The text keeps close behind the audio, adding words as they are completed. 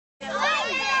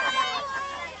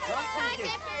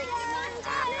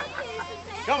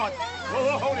Come on.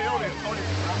 Whoa, hold it.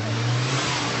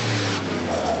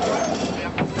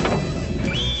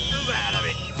 Move out of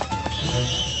it.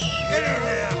 Get in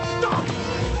there. Stop.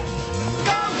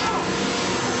 Go.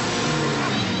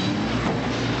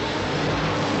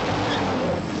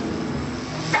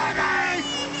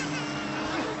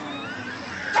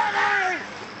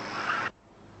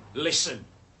 Listen,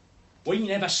 we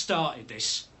never started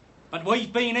this, but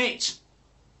we've been hit.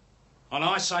 And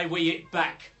I say we hit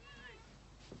back.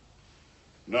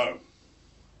 No.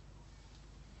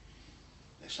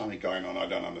 There's something going on I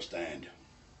don't understand.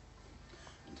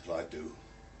 Until I do,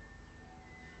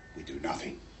 we do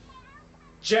nothing.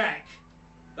 Jack,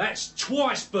 that's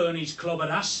twice Bernie's clobbered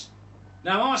us.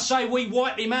 Now I say we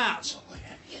wipe him out. Oh,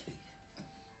 yeah.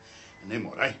 And then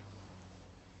what, eh?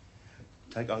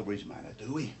 Take over his manor,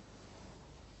 do we?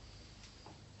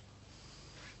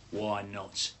 Why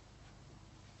not?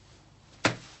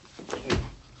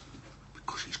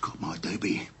 Because he's got my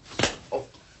Debbie. Oh,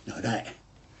 no, that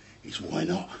is why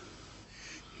not.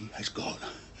 He has got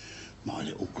my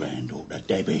little granddaughter,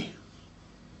 Debbie.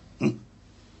 Now,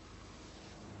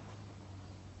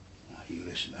 you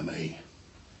listen to me.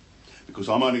 Because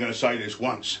I'm only going to say this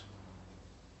once.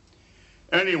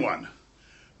 Anyone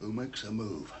who makes a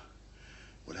move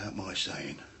without my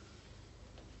saying,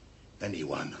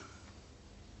 anyone,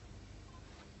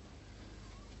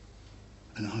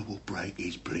 and I will break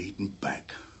his bleeding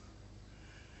back.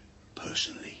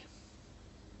 Personally.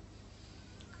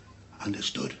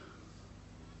 Understood?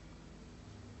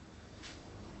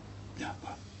 Yeah,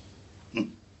 well,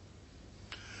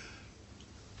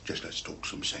 just let's talk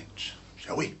some sense,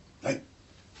 shall we? Hey?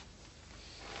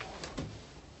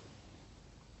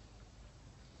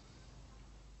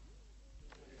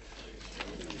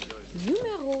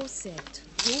 Numéro 7,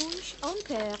 rouge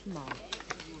enterrement.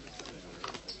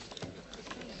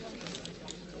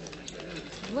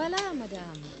 Voilà,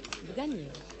 madame, vous gagnez.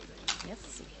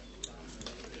 Merci.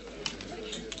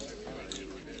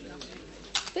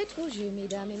 Faites vos jeux,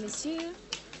 mesdames et messieurs.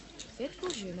 Faites vos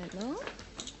jeux maintenant.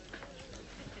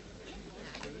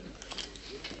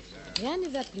 Rien ne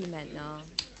va plus maintenant.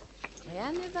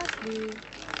 Rien ne va plus.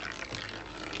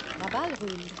 La balle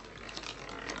roule.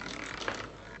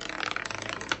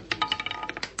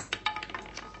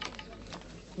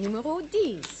 Numéro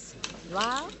 10,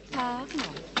 noir par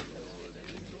mort.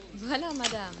 Voilà,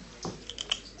 madame.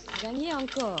 Gagnez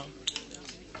encore.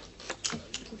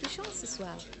 Beaucoup de chance ce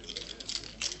soir.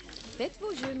 Faites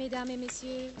vos jeux, mesdames et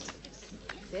messieurs.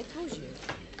 Faites vos jeux.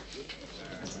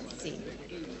 Merci.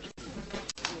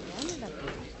 Rien ne va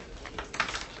plus.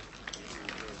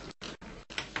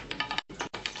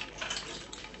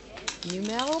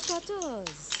 Numéro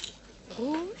 14.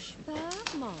 Rouge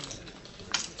par mort.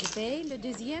 Je paye le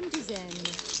deuxième dizaine.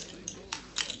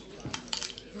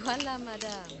 Voilà,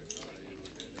 madame.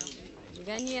 Vous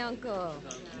gagnez encore.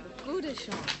 Beaucoup de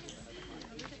chance.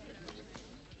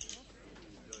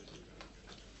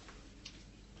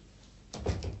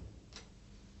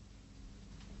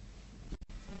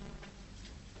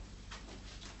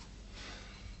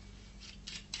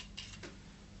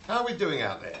 How are we doing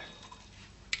out there?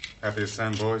 Happy as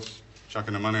Sam, boys.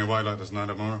 Chucking the money away like there's no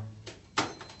tomorrow.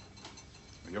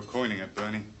 You're coining it,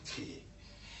 Bernie.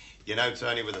 You know,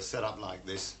 Tony, with a setup like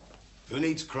this, who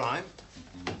needs crime?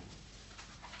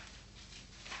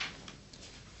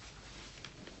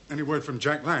 Any word from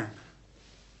Jack Lang?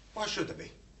 Why should there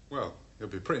be? Well, he'll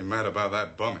be pretty mad about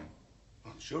that bombing.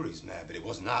 I'm sure he's mad, but it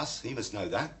wasn't us. He must know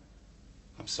that.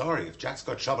 I'm sorry, if Jack's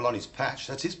got trouble on his patch,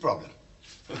 that's his problem.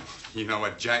 You know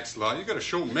what Jack's like. You've got a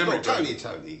short memory. Well,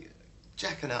 Tony,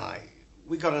 Jack and I,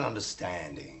 we got an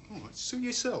understanding. Oh, suit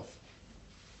yourself.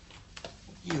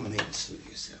 You mean suit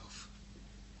yourself?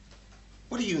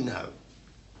 What do you know?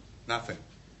 Nothing.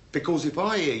 Because if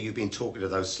I hear you've been talking to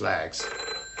those slags...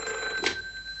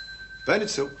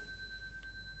 Bernard Silk.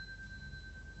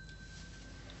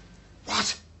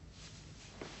 What?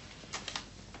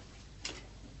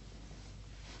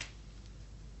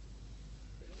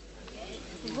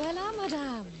 Voilà,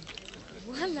 madame.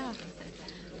 Voilà.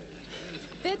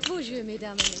 Faites vos jeux,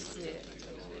 mesdames et messieurs.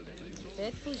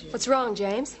 Faites vos jeux. What's wrong,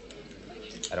 James?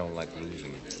 I don't like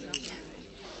losing.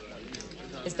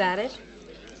 Is that it?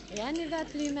 Rien ne va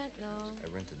plus maintenant. I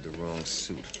rented the wrong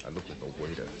suit. I look like a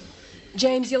waiter.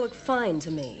 James, you look fine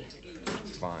to me.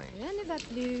 Fine. Rien ne va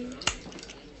plus.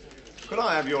 Could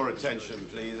I have your attention,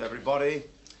 please, everybody?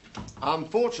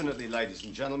 Unfortunately, ladies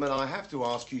and gentlemen, I have to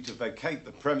ask you to vacate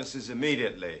the premises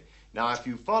immediately. Now, if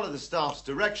you follow the staff's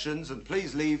directions, and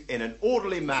please leave in an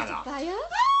orderly manner. Fire?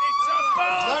 It's a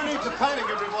No need to panic,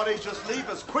 everybody. Just leave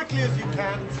as quickly as you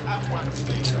can at once.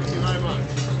 Thank you very much.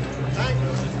 Thank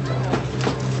you.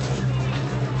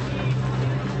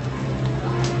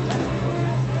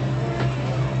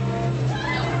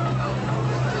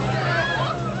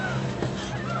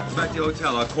 Back to the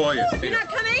hotel. I'll call you. You're not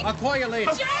coming? I'll call you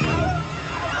later.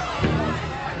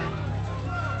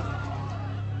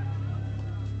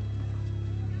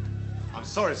 I'm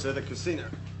sorry, sir. The casino.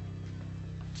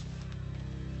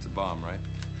 It's a bomb, right?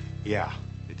 Yeah.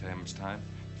 They tell you how much time?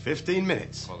 15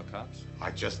 minutes. Call the cops?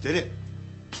 I just did it.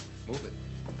 Move it.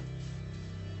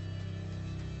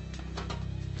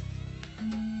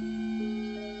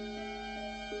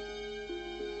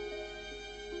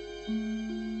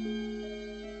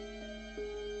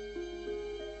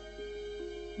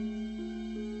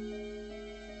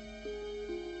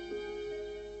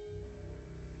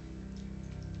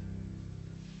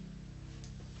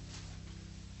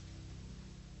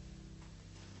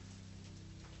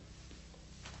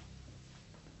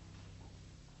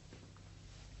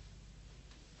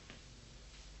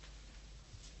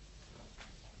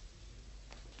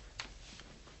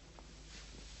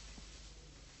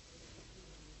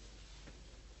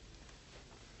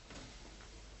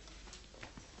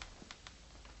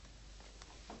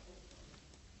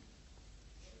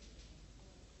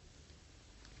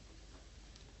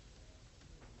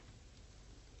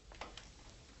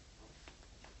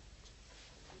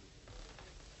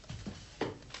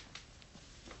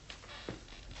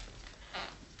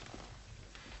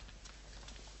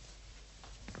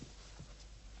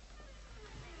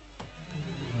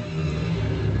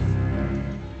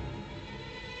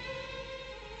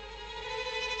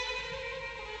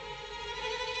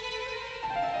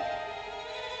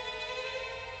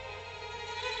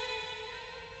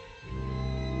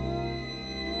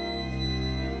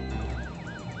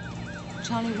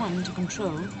 Charlie 1 to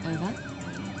control, over.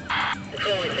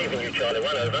 Control receiving you, Charlie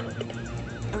 1, over.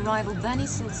 Arrival Bernie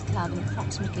Silks Club in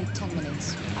approximately 10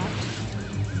 minutes.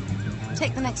 Out.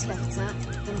 Take the next left, sir,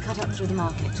 then cut up through the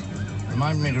market.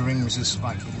 Remind me to ring Mrs.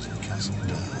 Spikings at Castle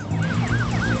Down.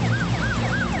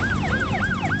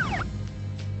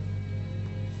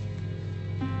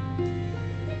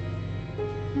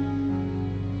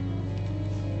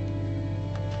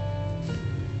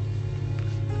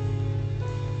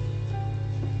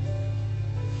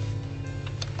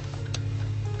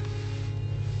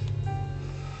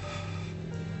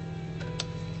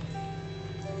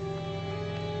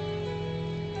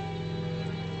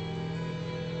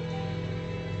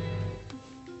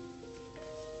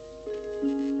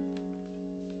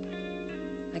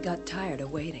 I got tired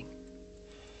of waiting.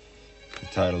 You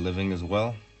tired of living as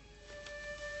well?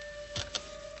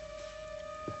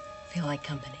 Feel like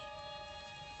company.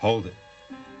 Hold it.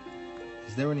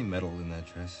 Is there any metal in that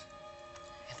dress?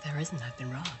 If there isn't, I've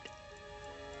been robbed.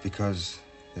 Because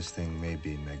this thing may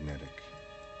be magnetic.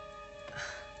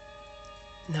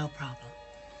 No problem.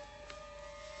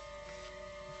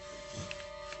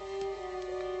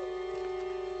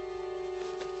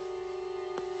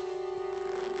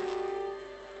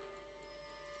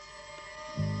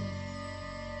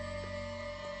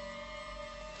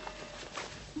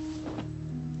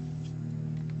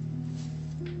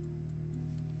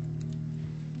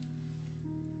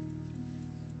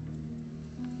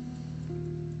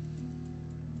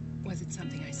 Was it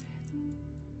something I said?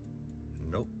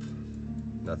 Nope.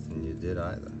 Nothing you did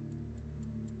either.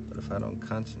 But if I don't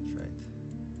concentrate,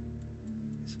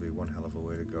 this will be one hell of a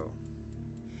way to go.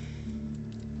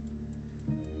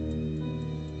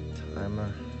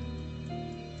 Timer.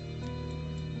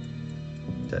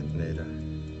 Detonator.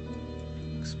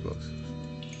 Explosive.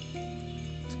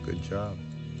 It's a good job.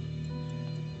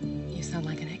 You sound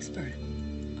like an expert.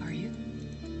 Are you?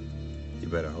 You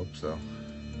better hope so.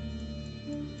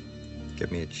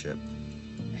 Get me a chip.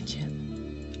 A chip?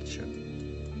 Chip.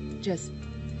 Just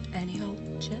any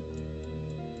old chip?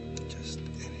 Just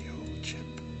any old chip.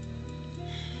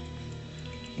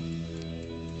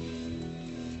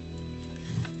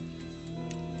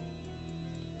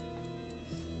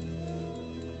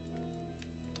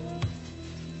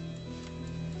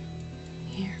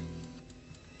 Here.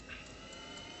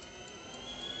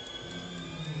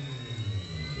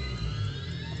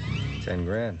 $10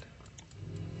 grand.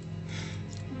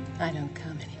 I don't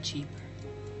come any cheaper.